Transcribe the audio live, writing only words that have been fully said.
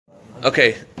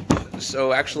Okay,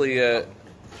 so actually, on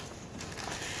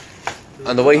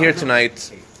the way here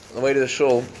tonight, on the way to the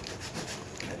shul,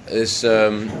 this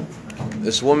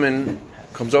woman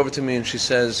comes over to me and she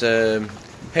says,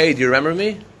 "Hey, do you remember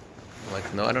me?" I'm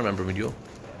like, "No, I don't remember you."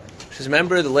 She says,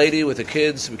 "Remember the lady with the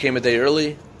kids? We came a day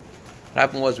early. What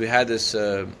happened was we had this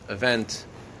event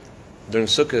during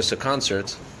Sukkot, a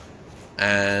concert,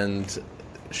 and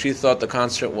she thought the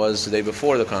concert was the day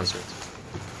before the concert.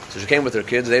 So she came with her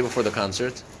kids the day before the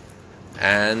concert,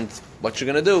 and what you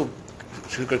gonna do?"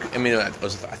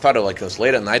 I thought it was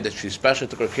late at night that she especially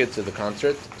took her kids to the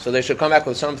concert, so they should come back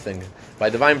with something. By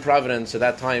divine providence, at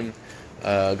that time,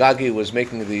 Gagi was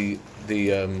making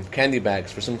the candy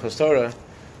bags for Simchas Torah.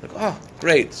 Like, oh,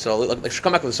 great! So they should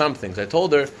come back with something. So I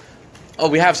told her, "Oh,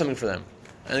 we have something for them,"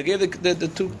 and I gave the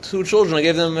two children. I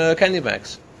gave them candy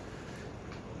bags.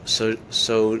 So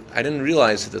I didn't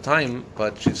realize at the time,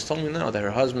 but she's told me now that her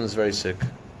husband is very sick,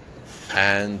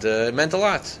 and it meant a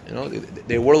lot. You know,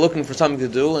 they were looking for something to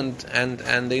do,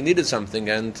 and they needed something,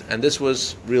 and this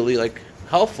was really like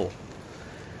helpful.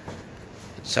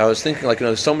 So I was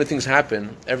thinking, so many things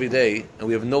happen every day, and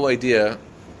we have no idea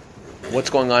what's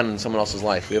going on in someone else's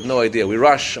life. We have no idea. We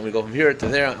rush and we go from here to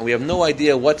there, and we have no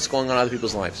idea what's going on in other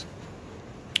people's lives.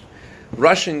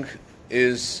 Rushing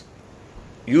is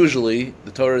usually,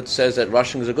 the Torah says that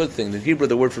rushing is a good thing. In Hebrew,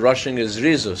 the word for rushing is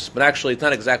rizus, but actually it's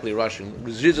not exactly rushing.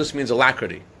 Rizus means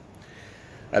alacrity.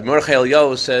 Rabbi Mordechai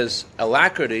Eliyahu says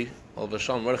alacrity,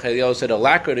 Mordechai Eliyahu said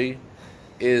alacrity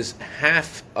is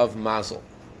half of mazel.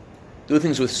 Do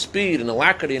things with speed and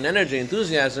alacrity and energy,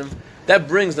 enthusiasm, that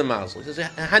brings the mazel. He says,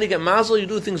 how do you get mazel? You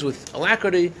do things with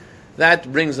alacrity,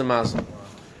 that brings the mazel.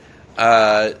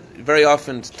 Very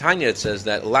often, Tanya, it says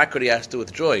that alacrity has to do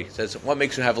with joy. It says, what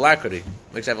makes you have alacrity?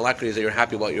 What makes you have alacrity is that you're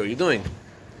happy about what you're doing.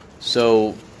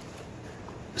 So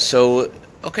it's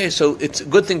a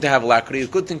good thing to have alacrity, it's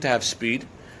a good thing to have speed,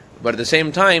 but at the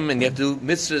same time, and you have to do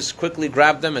mitzvahs, quickly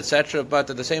grab them, etc., but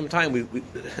at the same time,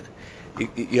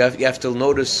 you have to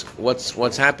notice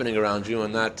what's happening around you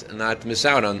and not miss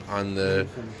out on the...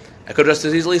 I could just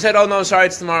as easily said, "Oh no, sorry,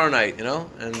 it's tomorrow night,"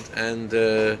 and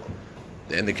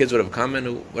the kids would have come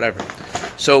and whatever.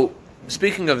 So,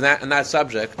 speaking of that and that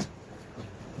subject,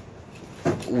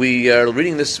 we are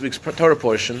reading this week's Torah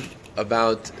portion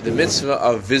about the mitzvah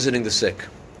of visiting the sick.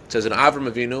 It says in Avram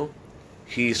Avinu,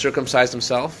 he circumcised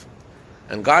himself,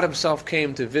 and God himself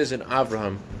came to visit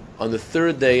Avraham on the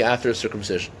third day after his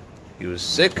circumcision. He was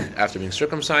sick after being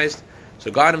circumcised,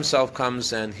 so God himself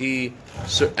comes and he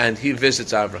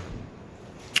visits Avraham.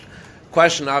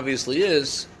 Question obviously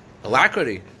is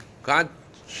alacrity.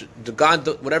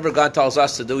 Whatever God tells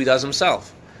us to do, he does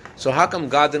himself. So how come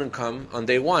God didn't come on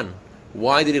day 1?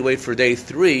 Why did he wait for day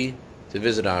 3 to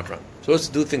visit Avraham? So let's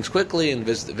do things quickly, and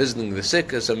visiting the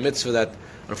sick is a mitzvah that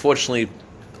unfortunately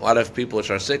a lot of people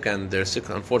which are sick, and they're sick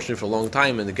unfortunately for a long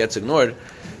time, and it gets ignored.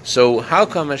 So how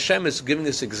come Hashem is giving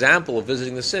this example of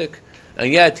visiting the sick,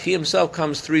 and yet he himself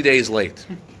comes 3 days late?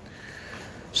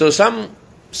 So some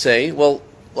say, well,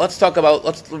 let's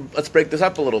break this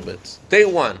up a little bit. Day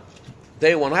one,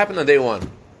 what happened on day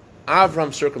 1?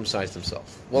 Avram circumcised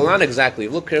himself. Well, not exactly.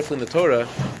 Look carefully in the Torah.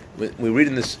 We read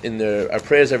in this our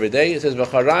prayers every day. It says,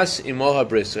 "V'charas imo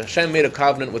habris." Hashem made a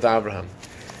covenant with Avraham.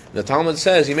 The Talmud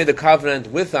says he made a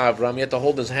covenant with Avram. He had to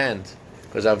hold his hand,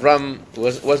 because Avram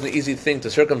wasn't an easy thing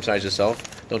to circumcise yourself.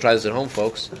 Don't try this at home,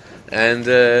 folks. And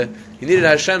he needed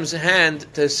Hashem's hand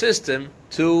to assist him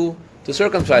to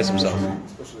circumcise himself.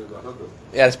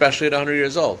 Especially at 100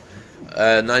 years old,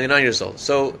 99 years old.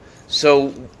 So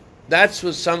that's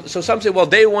what some say. Well,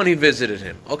 day 1 he visited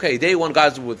him. Okay, day 1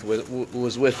 God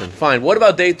was with him. Fine. What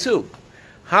about day 2?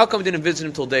 How come he didn't visit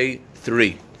him till day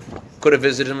 3? Could have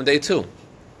visited him on day 2.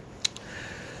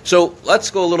 So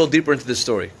let's go a little deeper into this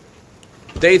story.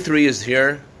 Day 3 is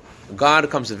here. God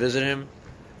comes to visit him,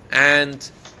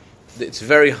 and it's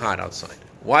very hot outside.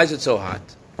 Why is it so hot?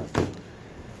 It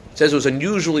says it was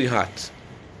unusually hot.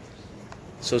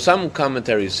 So some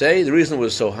commentaries say the reason it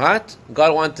was so hot,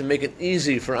 God wanted to make it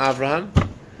easy for Avraham,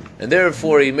 and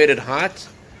therefore he made it hot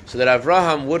so that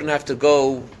Avraham wouldn't have to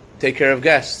go take care of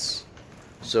guests.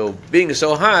 So being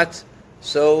so hot,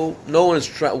 so no one's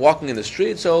walking in the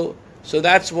street, so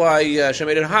that's why Hashem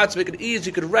made it hot, to make it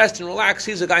easy, you could rest and relax.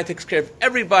 He's the guy who takes care of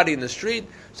everybody in the street.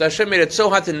 So Hashem made it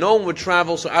so hot that no one would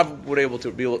travel, so Avraham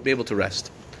would be able to rest.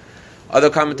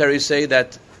 Other commentaries say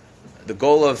that the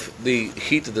goal of the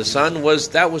heat of the sun was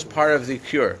part of the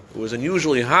cure. It was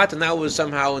unusually hot, and that was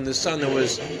somehow in the sun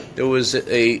there was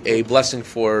a blessing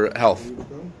for health.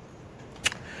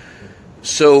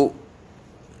 So,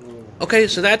 okay,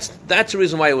 so that's the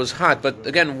reason why it was hot. But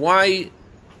again, why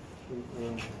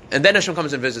and then Hashem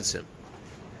comes and visits him.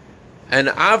 And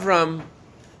Avram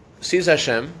sees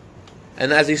Hashem,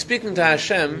 and as he's speaking to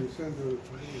Hashem,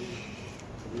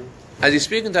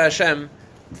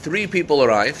 three people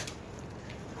arrive.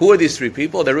 Who are these three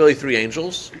people? They're really three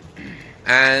angels,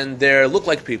 and they look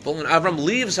like people. And Avram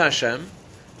leaves Hashem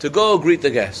to go greet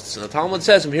the guests. And the Talmud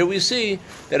says, from here we see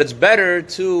that it's better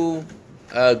to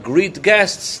greet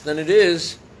guests than it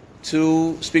is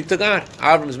to speak to God.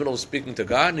 Avram is in the middle of speaking to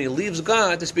God, and he leaves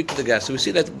God to speak to the guests. So we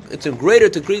see that it's greater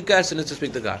to greet guests than it is to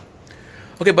speak to God.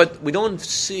 Okay, but we don't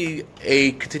see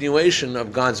a continuation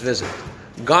of God's visit.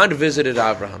 God visited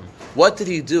Abraham. What did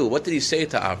he do? What did he say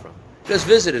to Abraham? He just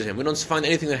visited him. We don't find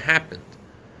anything that happened.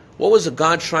 What was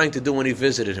God trying to do when he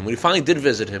visited him? When he finally did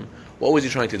visit him, what was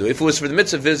he trying to do? If it was for the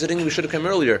mitzvah of visiting, we should have come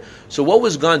earlier. So what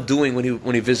was God doing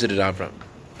when he visited Abraham?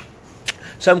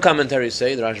 Some commentaries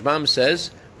say, the Rashbam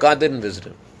says, God didn't visit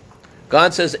him.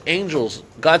 God sent angels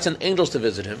to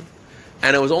visit him,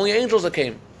 and it was only angels that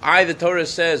came. The Torah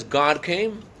says God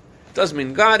came. It doesn't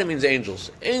mean God, it means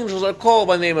angels. Angels are called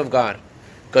by the name of God.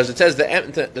 Because it says,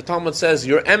 the Talmud says,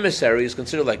 your emissary is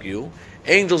considered like you.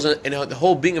 Angels, and the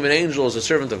whole being of an angel is a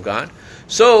servant of God.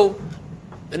 So,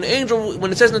 an angel,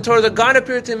 when it says in the Torah that God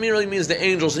appeared to him, merely means the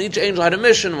angels, and each angel had a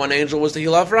mission. One angel was to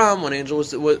heal Avraham, one angel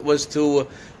was to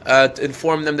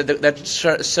inform them that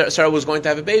Sarah was going to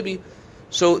have a baby.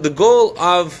 So the goal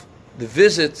of the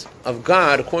visit of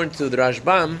God, according to the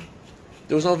Rashbam,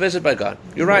 there was no visit by God.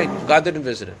 You're right, God didn't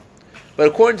visit him. But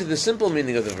according to the simple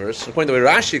meaning of the verse, according to the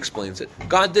way Rashi explains it,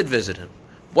 God did visit him.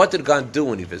 What did God do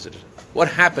when he visited him? What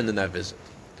happened in that visit?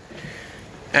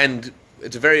 And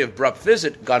it's a very abrupt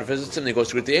visit. God visits him, and he goes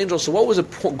to greet the angel. So what was the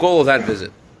goal of that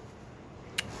visit?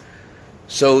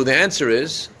 So the answer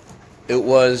is, there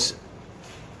was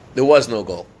no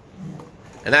goal.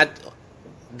 And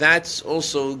that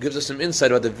also gives us some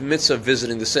insight about the mitzvah of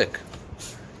visiting the sick.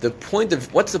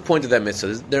 What's the point of that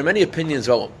mitzvah? There are many opinions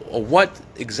about what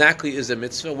exactly is a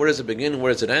mitzvah, where does it begin,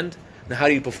 where does it end, and how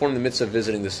do you perform the mitzvah of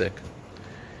visiting the sick.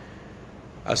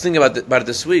 I was thinking about it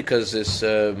this week because this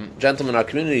gentleman in our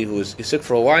community he's sick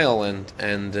for a while,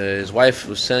 and his wife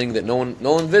was saying that no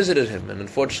one visited him, and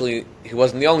unfortunately he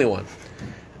wasn't the only one.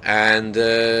 And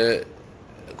the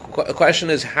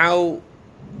question is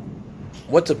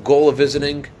what's the goal of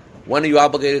visiting? When are you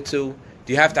obligated to?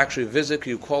 Do you have to actually visit?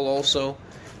 Can you call also?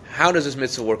 How does this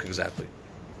mitzvah work exactly?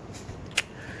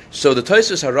 So the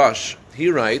Tosfos Harash, he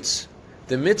writes,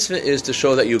 the mitzvah is to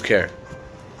show that you care.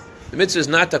 The mitzvah is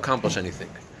not to accomplish anything.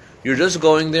 You're just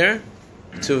going there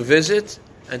to visit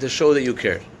and to show that you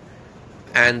care.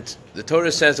 And the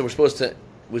Torah says that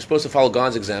we're supposed to follow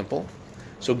God's example.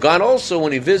 So God also,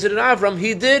 when he visited Avram,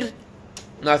 he did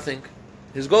nothing.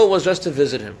 His goal was just to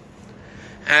visit him.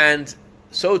 And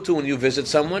so too, when you visit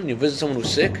someone who's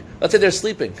sick, let's say they're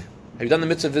sleeping. Have you done the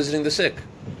mitzvah of visiting the sick?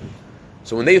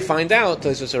 So when they find out,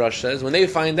 Tosfos Harash says, when they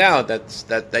find out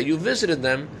that you visited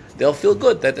them, they'll feel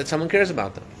good that someone cares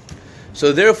about them.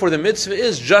 So therefore, the mitzvah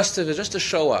is just to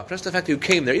show up, just the fact that you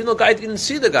came there. Even though the guy didn't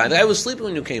see the guy was sleeping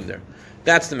when you came there.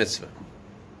 That's the mitzvah.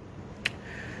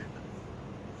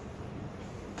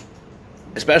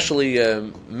 Especially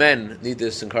men need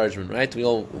this encouragement, right? We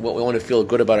want to feel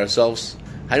good about ourselves.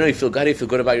 How do you feel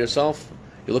good about yourself?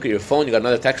 You look at your phone, you got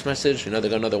another text message, you got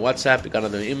another WhatsApp, you got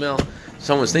another email.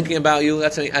 Someone's thinking about you.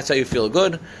 That's how you feel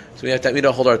good. So we have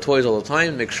to hold our toys all the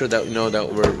time, make sure that we know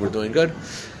that we're doing good.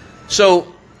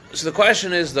 So the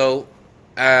question is though,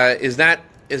 is that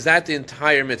the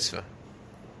entire mitzvah,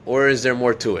 or is there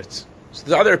more to it? So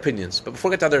there's other opinions, but before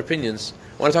we get to other opinions,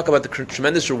 I want to talk about the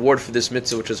tremendous reward for this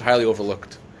mitzvah, which is highly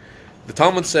overlooked. The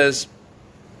Talmud says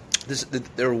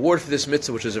the reward for this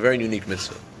mitzvah, which is a very unique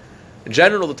mitzvah. In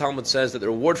general, the Talmud says that the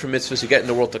reward for mitzvahs you get in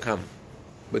the world to come.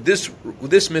 But this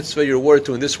mitzvah you're rewarded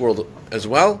to in this world as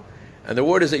well, and the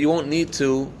reward is that you won't need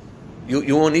to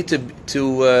endure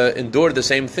the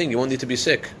same thing. You won't need to be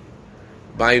sick.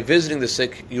 By visiting the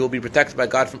sick, you will be protected by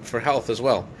God for health as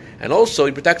well. And also,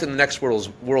 you're protected in the next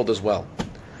world as well.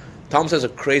 Talmud says a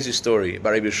crazy story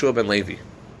about Rabbi Yeshua ben Levi.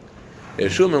 Rabbi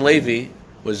Yeshua ben Levi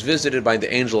was visited by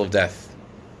the angel of death.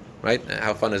 Right?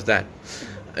 How fun is that?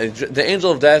 The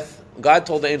angel of death, God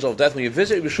told the angel of death, when you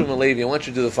visit Rabbi Yeshua ben Levi, I want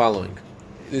you to do the following.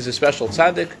 He's a special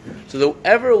tzaddik, so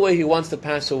whatever way he wants to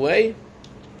pass away,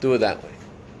 do it that way.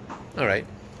 All right.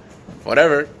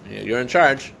 Whatever, you're in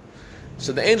charge.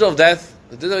 So the angel of death,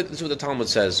 this is what the Talmud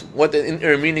says. What the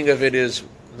inner meaning of it is,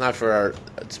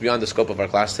 it's beyond the scope of our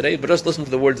class today, but just listen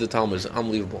to the words of the Talmud. It's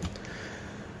unbelievable.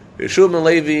 Yeshua ben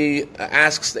Levi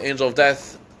asks the angel of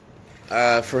death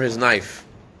for his knife.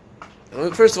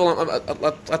 First of all,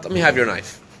 let me have your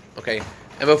knife. Okay?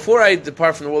 And before I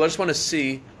depart from the world, I just want to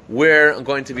see where I'm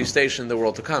going to be stationed in the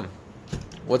world to come.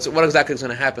 What exactly is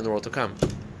going to happen in the world to come?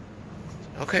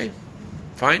 Okay,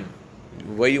 fine.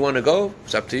 Where you want to go,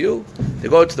 it's up to you. They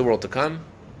go to the world to come,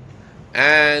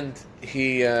 and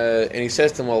he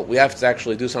says to them, well, we have to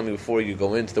actually do something before you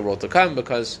go into the world to come,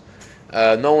 because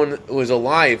no one who is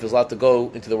alive is allowed to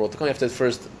go into the world to come. You have to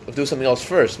first do something else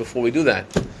first before we do that.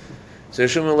 So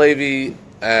Shimon Levi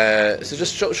says,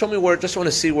 just show me where. Just want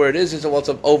to see where it is. He said, well, it's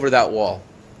over that wall.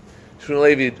 Shimon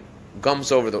Levi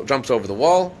jumps over the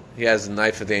wall. He has the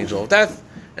knife of the angel of death,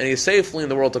 and he's safely in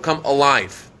the world to come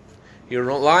alive. He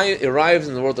arrives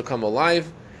in the world to come alive,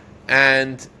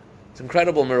 and it's an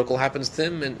incredible miracle happens to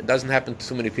him, and it doesn't happen to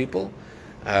too many people.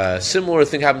 Similar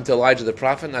thing happened to Elijah the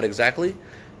prophet, not exactly.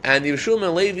 And Yeshua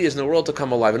ben Levi is in the world to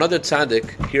come alive. Another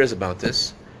tzaddik hears about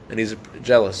this, and he's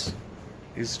jealous.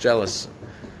 He's jealous.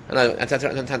 And it's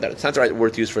not the right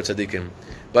word to use for tzaddikim,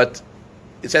 but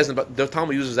it says, the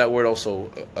Talmud uses that word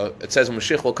also. It says, when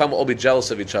Mashiach will come, we'll all be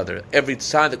jealous of each other. Every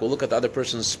tzaddik will look at the other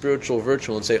person's spiritual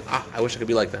virtue and say, I wish I could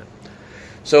be like that.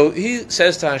 So he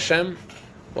says to Hashem,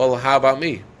 well, how about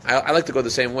me? I like to go the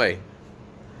same way.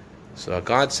 So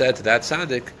God said to that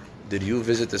tzaddik, did you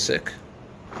visit the sick?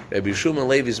 Rabbi Yeshua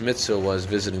Levi's mitzvah was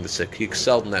visiting the sick. He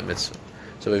excelled in that mitzvah.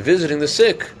 So by visiting the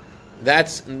sick,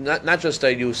 that's not just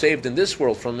that you saved in this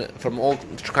world from all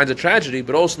kinds of tragedy,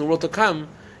 but also in the world to come,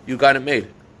 you got it made.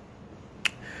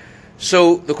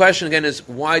 So the question again is,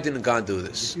 why didn't God do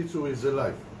this? He's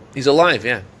alive. He's alive,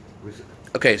 yeah.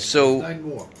 Okay, so 9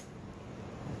 more.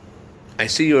 I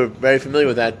see you're very familiar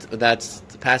with that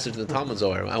passage in the Talmud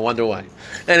Zohar. I wonder why.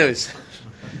 Anyways,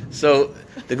 so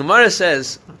the Gemara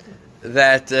says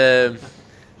that The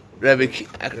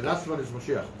last one is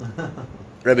Moshiach.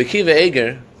 Rabbi Kiva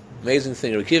Eger, amazing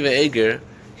thing, Rabbi Kiva Eger,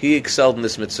 he excelled in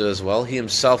this mitzvah as well. He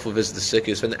himself would visit the sick.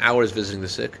 He would spend hours visiting the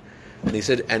sick. And he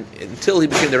said, and until he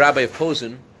became the rabbi of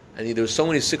Posen, and there were so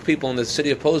many sick people in the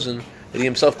city of Posen that he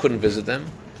himself couldn't visit them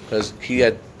because he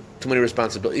had too many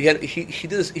responsibilities. He did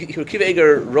this. Kiva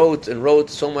Eger wrote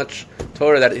so much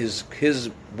Torah that his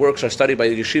works are studied by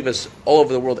yeshivas all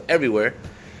over the world, everywhere.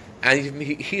 And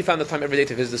he found the time every day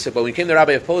to visit the sick. But when he became the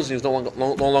rabbi of Posen, he was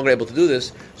no longer able to do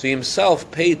this. So he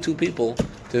himself paid 2 people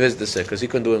to visit the sick because he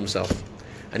couldn't do it himself.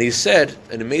 And he said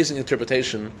an amazing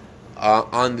interpretation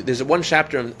there's one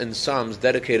chapter in Psalms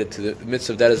dedicated to the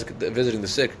mitzvah of visiting the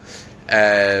sick,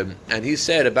 and he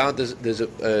said about this. There's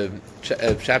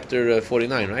chapter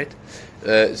 49, right?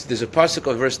 There's a pasuk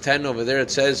of verse 10 over there.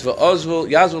 It says "V'ozvu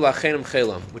yazvu lachenim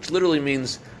chelam," which literally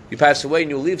means you pass away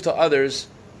and you leave to others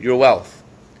your wealth.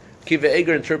 Kiva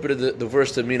Eger interpreted the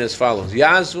verse to mean as follows: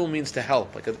 Yazvu means to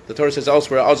help, like the Torah says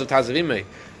elsewhere, "Azav tazavime."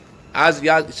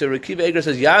 So Kiva Eger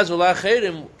says, Yazvu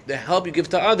lacherim, the help you give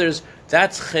to others,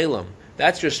 that's chelam.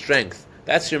 That's your strength.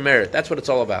 That's your merit. That's what it's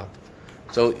all about.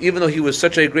 So even though he was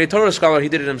such a great Torah scholar, he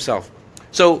did it himself.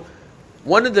 So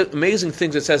one of the amazing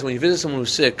things it says when you visit someone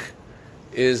who's sick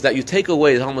is that you take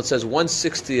away, the Talmud says,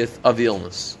 1/60th of the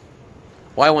illness.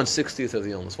 Why 1/60th of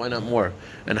the illness? Why not more?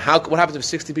 And what happens if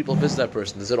 60 people visit that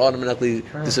person? Does it automatically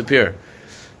disappear?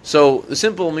 So the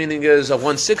simple meaning is of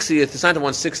 1/60th. It's not the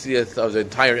 1/60th of the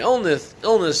entire illness.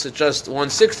 It's just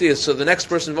 1/60th. So the next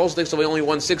person also takes away only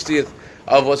 1/60th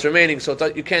of what's remaining. So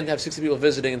you can't have 60 people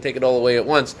visiting and take it all away at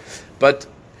once. But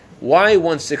why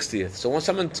 1/60th? So when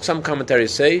some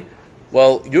commentaries say,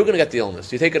 well, you're going to get the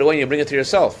illness. You take it away and you bring it to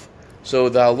yourself. So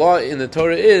the law in the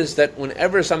Torah is that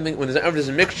whenever there's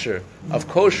a mixture of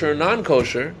kosher and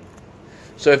non-kosher,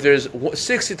 so if there's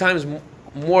 60 times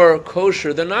more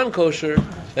kosher than non-kosher,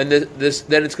 then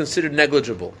it's considered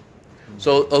negligible.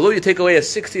 So although you take away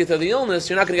 1/60th of the illness,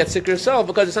 you're not going to get sick yourself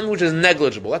because it's something which is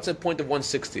negligible. That's a point of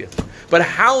 1/60th. But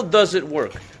how does it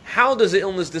work? How does the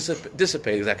illness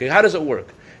dissipate exactly? How does it work?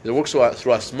 It works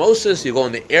through osmosis. You go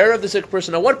in the air of the sick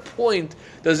person. At what point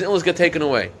does the illness get taken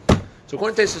away? So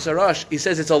according to Tosfos Harash, he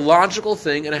says it's a logical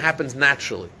thing and it happens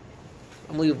naturally.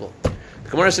 Unbelievable. The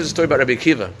Gemara says a story about Rabbi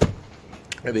Akiva.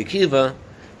 Rabbi Akiva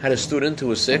had a student who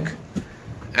was sick,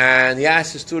 and he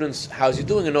asked his students, how's he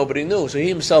doing? And nobody knew. So he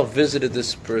himself visited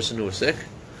this person who was sick.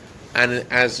 And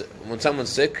when someone's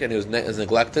sick and he is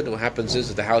neglected, what happens is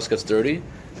that the house gets dirty,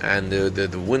 and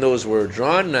the windows were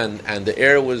drawn, and the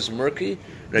air was murky.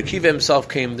 And Akiva himself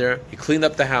came there. He cleaned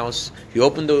up the house. He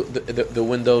opened the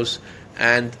windows.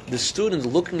 And the student,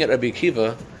 looking at Rabbi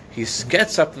Akiva, he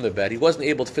gets up from the bed. He wasn't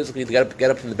able to physically get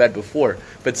up from the bed before.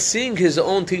 But seeing his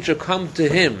own teacher come to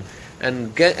him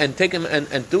and take him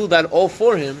and do that all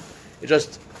for him, it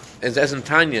says in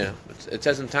Tanya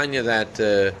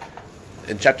that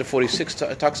in chapter 46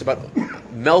 talks about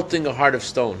melting a heart of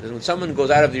stone. And when someone goes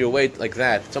out of your way like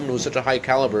that, someone who's such a high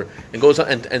caliber and goes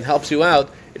and helps you out,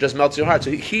 it just melts your heart.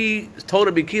 So he told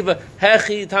Rabbi Akiva,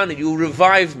 Hechi Tani, you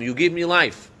revived me, you gave me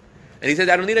life. And he said,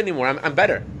 I don't need any more, I'm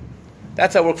better.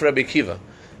 That's how it worked for Rabbi Akiva.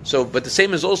 So, but the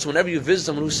same is also whenever you visit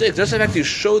someone who's sick, just the fact you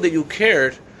show that you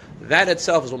cared, that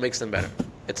itself is what makes them better.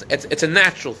 It's a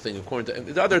natural thing, according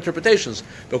to the other interpretations.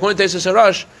 But according to Tosfos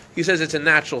Harash, he says it's a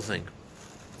natural thing.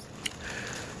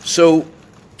 So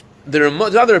there are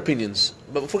other opinions,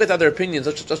 but before we get to other opinions,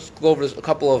 let's just go over a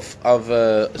couple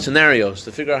of scenarios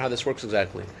to figure out how this works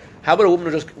exactly. How about a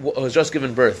woman who has just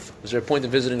given birth? Is there a point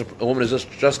in visiting a woman who has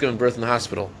just given birth in the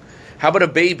hospital? How about a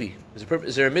baby?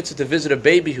 Is there a mitzvah to visit a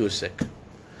baby who is sick?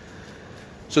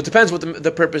 So it depends what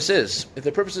the purpose is. If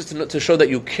the purpose is to show that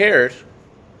you cared,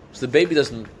 so the baby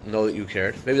doesn't know that you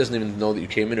cared. The baby doesn't even know that you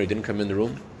came in or you didn't come in the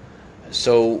room.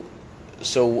 So,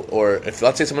 or if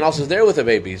let's say someone else is there with a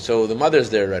baby, so the mother's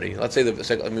there already. Let's say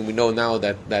we know now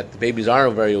that the babies are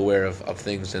very aware of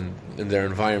things in their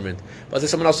environment. But let's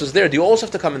say someone else is there. Do you also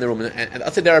have to come in the room? And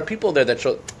let's say there are people there that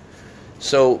show.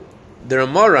 So the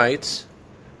Ramah writes,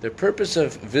 the purpose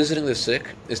of visiting the sick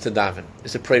is to daven,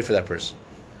 is to pray for that person.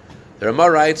 The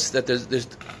Ramah writes that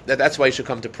that's why you should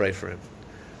come to pray for him.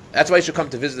 That's why you should come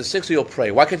to visit the sick, so you'll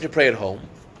pray. Why can't you pray at home?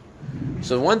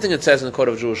 So one thing it says in the Code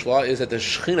of Jewish Law is that the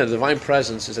Shekhinah, the divine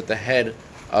presence, is at the head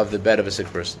of the bed of a sick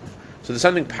person. So there's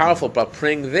something powerful about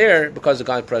praying there because the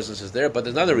God's presence is there, but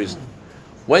there's another reason.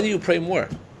 When do you pray more?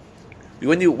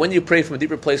 When you pray from a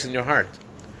deeper place in your heart.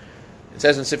 It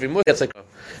says in Sifri Mud, it's like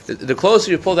the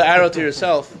closer you pull the arrow to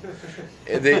yourself,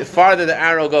 the farther the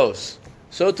arrow goes.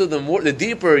 So too, the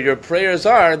deeper your prayers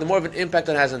are, the more of an impact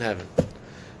it has in heaven.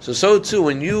 So too,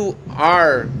 when you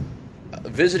are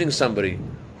visiting somebody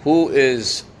who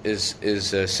is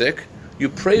sick, you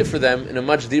pray for them in a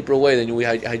much deeper way than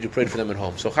had you prayed for them at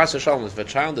home. So Chas v'Shalom, if a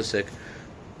child is sick,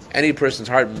 any person's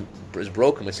heart is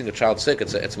broken. By seeing a child sick,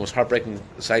 it's the most heartbreaking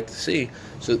sight to see.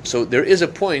 So there is a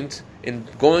point in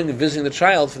going and visiting the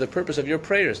child for the purpose of your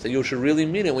prayers, that you should really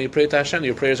mean it when you pray to Hashem.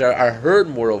 Your prayers are heard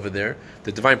more over there.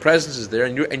 The divine presence is there,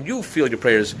 and you feel your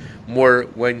prayers more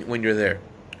when you're there.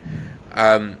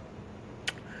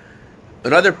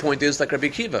 Another point is like Rabbi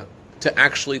Akiva, to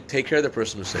actually take care of the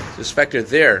person who's sick. The fact you're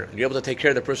there, and you're able to take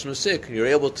care of the person who's sick, you're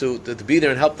able to be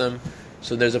there and help them.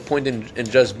 So there's a point in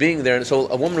just being there. And so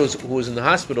a woman who is in the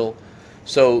hospital,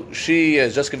 so she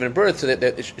has just given birth, so that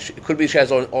it could be she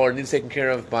has all her needs taken care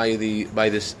of by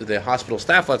the hospital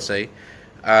staff, let's say.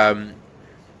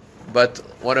 But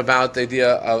what about the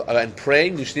idea of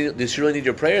praying? Does she really need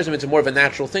your prayers? I mean, it's more of a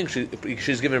natural thing.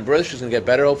 She's given birth; she's going to get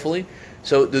better, hopefully.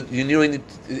 So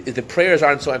the prayers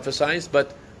aren't so emphasized,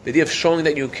 but the idea of showing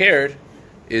that you cared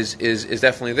is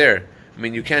definitely there. I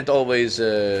mean, you can't always.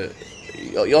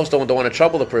 You also don't want to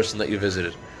trouble the person that you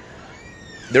visited.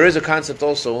 There is a concept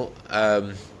also.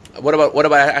 What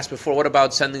about I asked before? What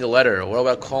about sending a letter? Or what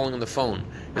about calling on the phone?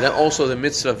 Is that also the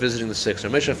mitzvah of visiting the sick? So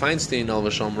Moshe Feinstein, Al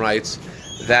Vashom, writes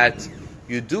that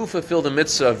you do fulfill the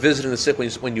mitzvah of visiting the sick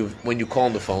when you call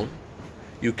on the phone.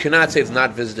 You cannot say it's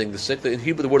not visiting the sick. In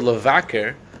Hebrew, the word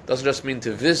levaker doesn't just mean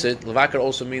to visit. Levaker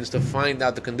also means to find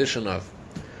out the condition of.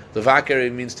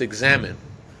 Levaker means to examine.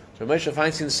 So Moshe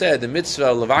Feinstein said the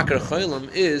mitzvah levaker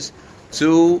cholim is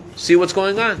to see what's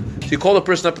going on. So you call the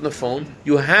person up on the phone.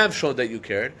 You have shown that you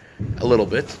cared a little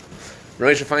bit.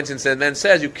 Moshe Feinstein then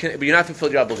says but you're not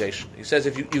fulfilled your obligation. He says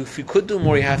if you could do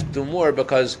more, you have to do more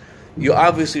because you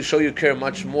obviously show you care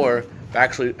much more by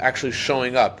actually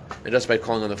showing up than just by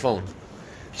calling on the phone.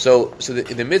 So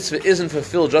the mitzvah isn't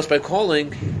fulfilled just by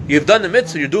calling. You've done the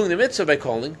mitzvah. You're doing the mitzvah by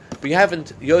calling, but you're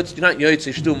not yotz.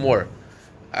 You should do more.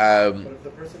 But if the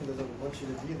person doesn't want you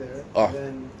to be there,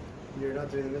 then you're not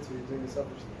doing the mitzvah, you're doing the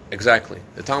selfish thing. Exactly.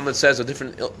 The Talmud says of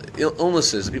different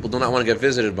illnesses people do not want to get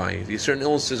visited by. These certain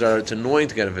illnesses it's annoying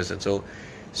to get a visit. So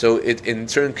in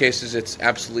certain cases it's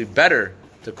absolutely better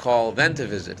to call than to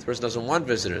visit. The person doesn't want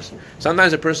visitors.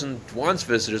 Sometimes a person wants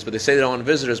visitors, but they say they don't want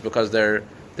visitors because they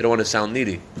don't want to sound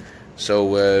needy.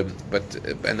 So,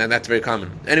 and then that's very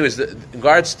common. Anyways, in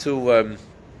regards to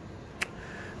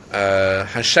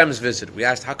Hashem's visit, we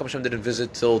asked how come Hashem didn't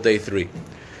visit till day 3.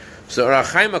 So Ohr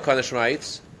HaChaim HaKadosh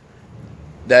writes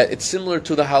that it's similar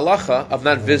to the halacha of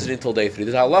not visiting till day 3.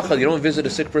 The halacha, you don't visit a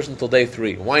sick person till day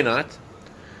 3. Why not?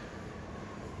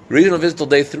 The reason you don't visit till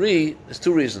day 3 is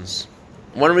 2 reasons.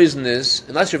 One reason is,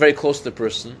 unless you're very close to the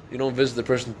person, you don't visit the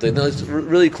person. It's a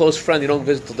really close friend, you don't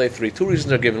visit till day 3. 2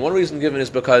 reasons are given. One reason given is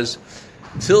because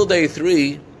till day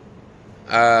 3, you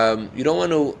don't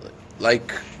want to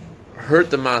hurt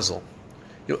the mazel.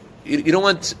 you don't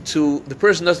want to. The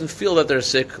person doesn't feel that they're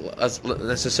sick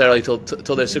necessarily till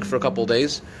they're sick for a couple of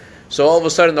days. So all of a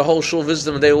sudden, the whole shul visits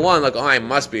them on day one, like, oh, I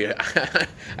must be.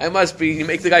 You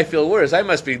make the guy feel worse. I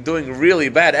must be doing really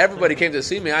bad. Everybody came to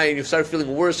see me. You start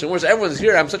feeling worse and worse. Everyone's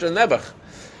here. I'm such a nebuch.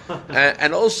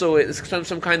 And also, it's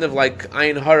some kind of like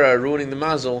ayin hara, ruining the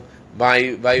mazel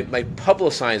by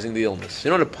publicizing the illness.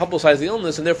 You don't want to publicize the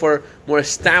illness and therefore more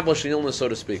establish the illness, so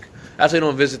to speak. That's why you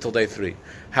don't visit till day 3.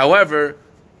 However,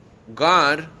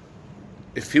 God,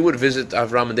 if He would visit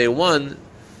Avram on day 1,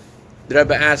 the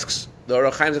Rebbe asks. The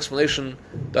Orach Chaim's explanation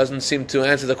doesn't seem to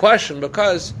answer the question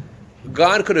because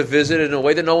God could have visited in a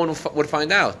way that no one would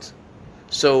find out.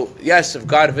 So, yes, if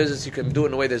God visits, He can do it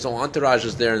in a way that His own entourage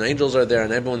is there and the angels are there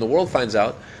and everyone in the world finds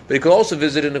out. But He could also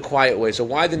visit in a quiet way. So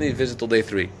why didn't He visit till day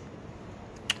 3?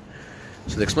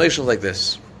 So the explanation is like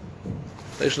this.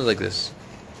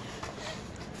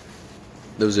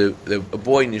 There was a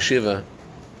boy in yeshiva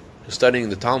studying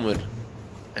the Talmud,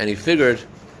 and he figured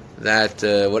that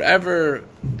whatever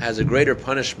has a greater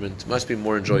punishment must be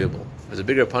more enjoyable. Has a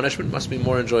bigger punishment must be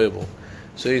more enjoyable.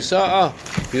 So he saw,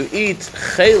 if you eat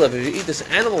chaylev, if you eat this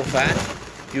animal fat,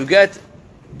 you get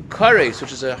kares,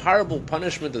 which is a horrible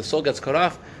punishment. The soul gets cut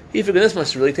off. He figured this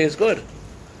must really taste good.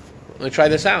 Let me try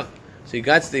this out. So he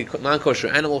gets the non-kosher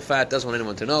animal fat, doesn't want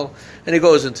anyone to know, and he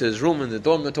goes into his room in the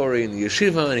dormitory in the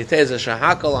yeshiva, and he takes a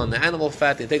shahakal on the animal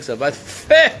fat, and he takes a bite.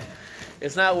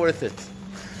 It's not worth it.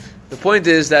 The point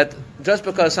is that just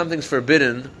because something's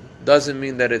forbidden doesn't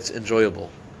mean that it's enjoyable.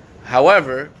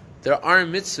 However, there are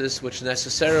mitzvahs which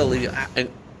necessarily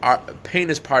pain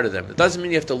is part of them. It doesn't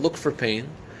mean you have to look for pain,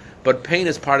 but pain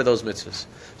is part of those mitzvahs.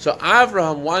 So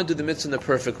Avraham wanted to do the mitzvah in the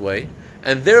perfect way,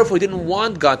 and therefore he didn't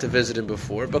want God to visit him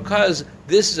before because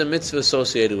this is a mitzvah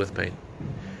associated with pain.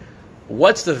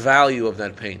 What's the value of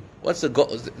that pain? What's the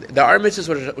goal? There are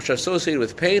mitzvahs which are associated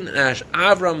with pain, and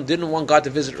Avram didn't want God to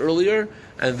visit earlier,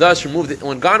 and thus removed it.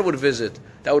 When God would visit,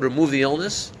 that would remove the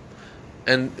illness,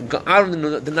 and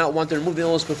Avram did not want to remove the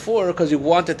illness before because he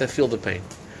wanted to feel the pain.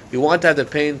 He wanted to have the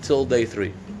pain till day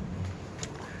 3.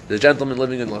 The gentleman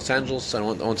living in Los Angeles, I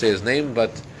won't say his name,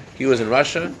 but he was in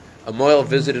Russia. A moel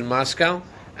visited Moscow,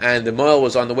 and the moel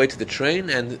was on the way to the train,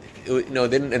 and they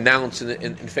didn't announce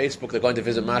in Facebook they're going to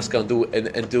visit Moscow and do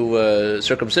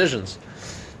circumcisions.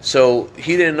 So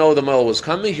he didn't know the moel was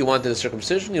coming. He wanted a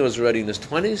circumcision. He was already in his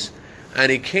 20s,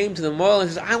 and he came to the moel and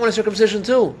he said, "I want a circumcision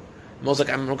too." The moel's like,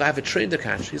 "I have a train to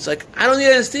catch." He's like, "I don't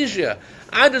need anesthesia.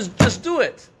 I just do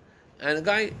it." And the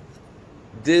guy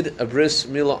did a bris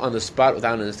milah on the spot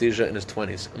without anesthesia in his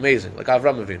 20s. Amazing, like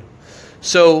Avraham Avinu.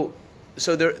 So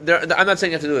I'm not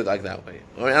saying you have to do it like that way.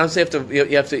 Or I'm not saying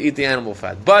you have to eat the animal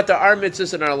fat. But there are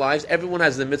mitzvahs in our lives. Everyone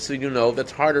has the mitzvah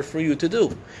that's harder for you to do.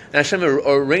 And Hashem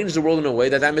arranged the world in a way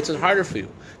that mitzvah is harder for you.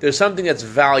 There's something that's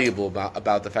valuable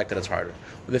about the fact that it's harder.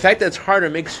 The fact that it's harder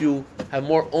makes you have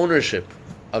more ownership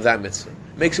of that mitzvah.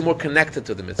 It makes you more connected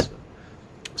to the mitzvah.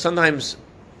 Sometimes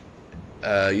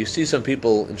you see some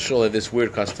people in shul have this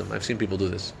weird custom. I've seen people do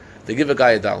this. They give a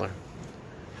guy $1.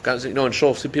 In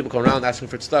shul, see people come around asking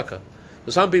for tzedakah.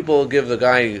 So some people give the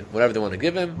guy whatever they want to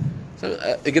give him. So,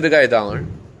 they give the guy $1, and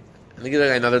they give the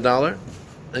guy another $1, and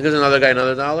they give another guy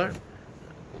another $1.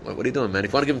 What are you doing, man?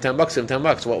 If you want to give him $10, give him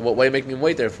 $10. What are you making him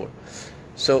wait there for?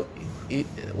 So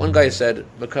one guy said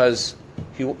because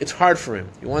it's hard for him.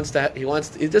 He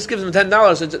just gives him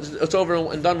 $10. It's over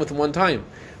and done with one time.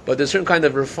 But there's a certain kind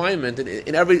of refinement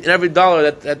in every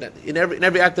dollar that in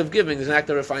every act of giving is an act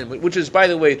of refinement, which is, by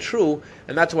the way, true,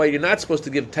 and that's why you're not supposed to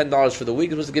give $10 for the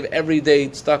week. You're supposed to give every day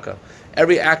tzedakah.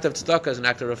 Every act of tzedakah is an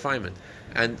act of refinement,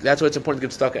 and that's why it's important to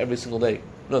give tzedakah every single day. You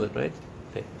know that, right?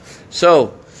 Okay.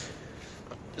 So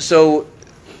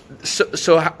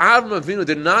Avraham Avinu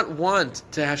did not want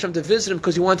to Hashem to visit him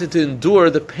because he wanted to endure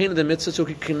the pain of the mitzvah so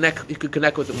he could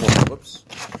connect with it more. Whoops.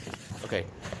 Okay.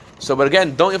 So, but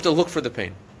again, don't you have to look for the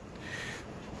pain.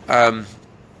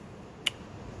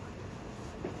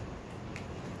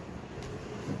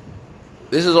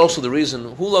 This is also the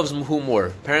reason, who loves who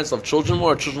more? Parents love children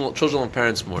more, or children love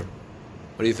parents more?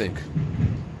 What do you think?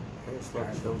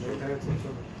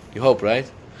 You hope, right?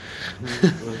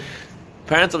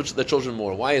 Parents love their children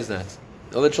more. Why is that?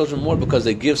 They love their children more because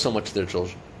they give so much to their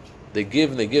children. They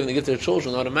give and they give and they give to their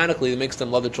children. Automatically, it makes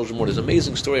them love their children more. There's an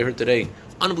amazing story I heard today.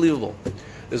 Unbelievable.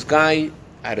 This guy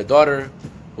had a daughter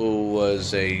who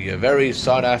was a very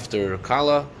sought-after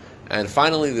kala, and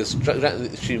finally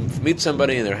she meets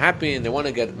somebody and they're happy and they want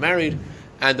to get married,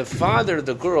 and the father of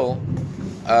the girl,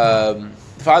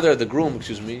 father of the groom,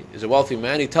 is a wealthy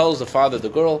man. He tells the father of the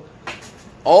girl,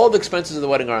 all the expenses of the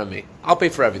wedding are on me. I'll pay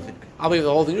for everything. I'll pay for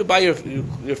the whole thing. You buy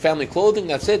your family clothing,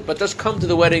 that's it, but just come to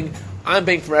the wedding I'm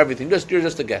paying for everything. You're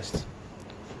just a guest.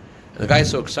 And the guy's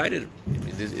so excited.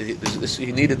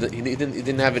 He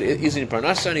didn't have it easy in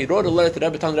Parnassa, and he wrote a letter to the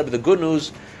Rebbe telling the Rebbe the good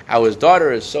news, how his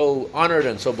daughter is so honored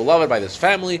and so beloved by this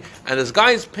family, and this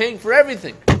guy is paying for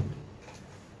everything.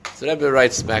 So the Rebbe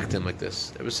writes back to him like this.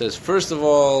 The Rebbe says, first of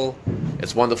all,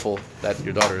 it's wonderful that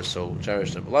your daughter is so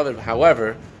cherished and beloved.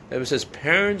 However, the Rebbe says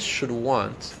parents should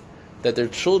want that their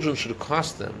children should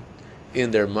cost them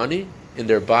in their money, in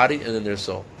their body, and in their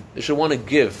soul. They should want to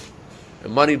give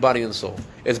money, body, and soul.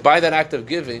 It's by that act of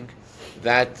giving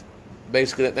that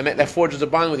basically that forges a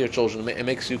bond with your children and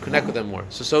makes you connect with them more.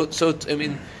 So I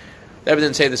mean, I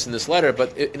didn't say this in this letter,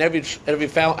 but in every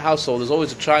household, there's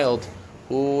always a child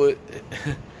who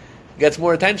gets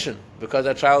more attention because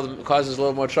that child causes a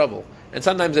little more trouble. And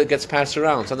sometimes it gets passed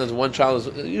around. Sometimes one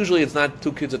child usually it's not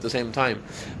two kids at the same time,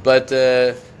 but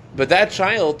that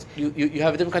child, you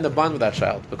have a different kind of bond with that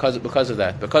child because of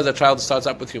that. Because that child starts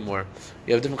up with you more,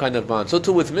 you have a different kind of bond. So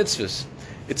too with mitzvahs.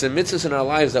 It's a mitzvahs in our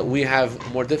lives that we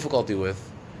have more difficulty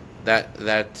with,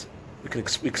 that we can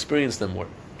experience them more.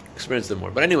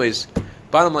 But anyways,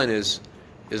 bottom line is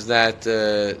that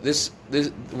this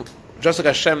just like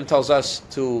Hashem tells us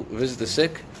to visit the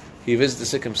sick, He visits the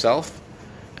sick Himself,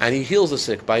 and He heals the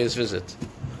sick by His visit.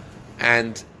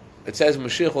 And it says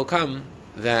Mashiach will come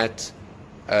that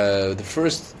the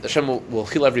first Hashem will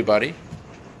heal everybody,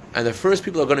 and the first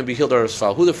people are going to be healed are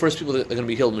Asfal. Who are the first people that are going to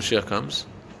be healed when Mashiach comes?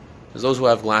 It's those who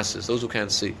have glasses, those who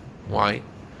can't see. Why?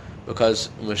 Because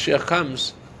when Mashiach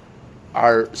comes,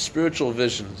 our spiritual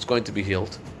vision is going to be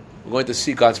healed. We're going to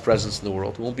see God's presence in the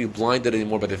world. We won't be blinded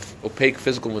anymore by the opaque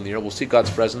physical veneer. We'll see God's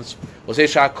presence. We'll say,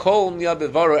 Sha'kol miyad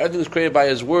b'dvaro, everything was created by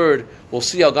His Word. We'll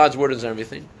see how God's Word is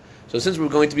everything. So since we're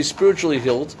going to be spiritually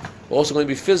healed, we're also going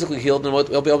to be physically healed, and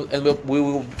we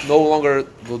will no longer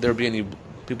will there be any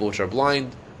people which are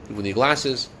blind, people who need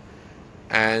glasses,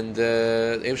 and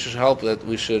it should help that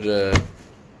we should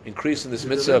increase in this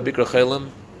mitzvah of Bikra Chelim.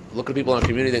 Look at people in our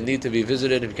community that need to be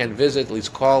visited. If you can't visit, at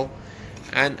least call.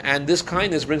 And this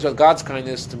kindness brings out God's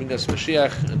kindness to bring us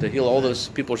Mashiach and to heal all those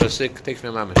people which are sick. Take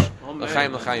from Mamish.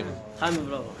 L'chaim, l'chaim.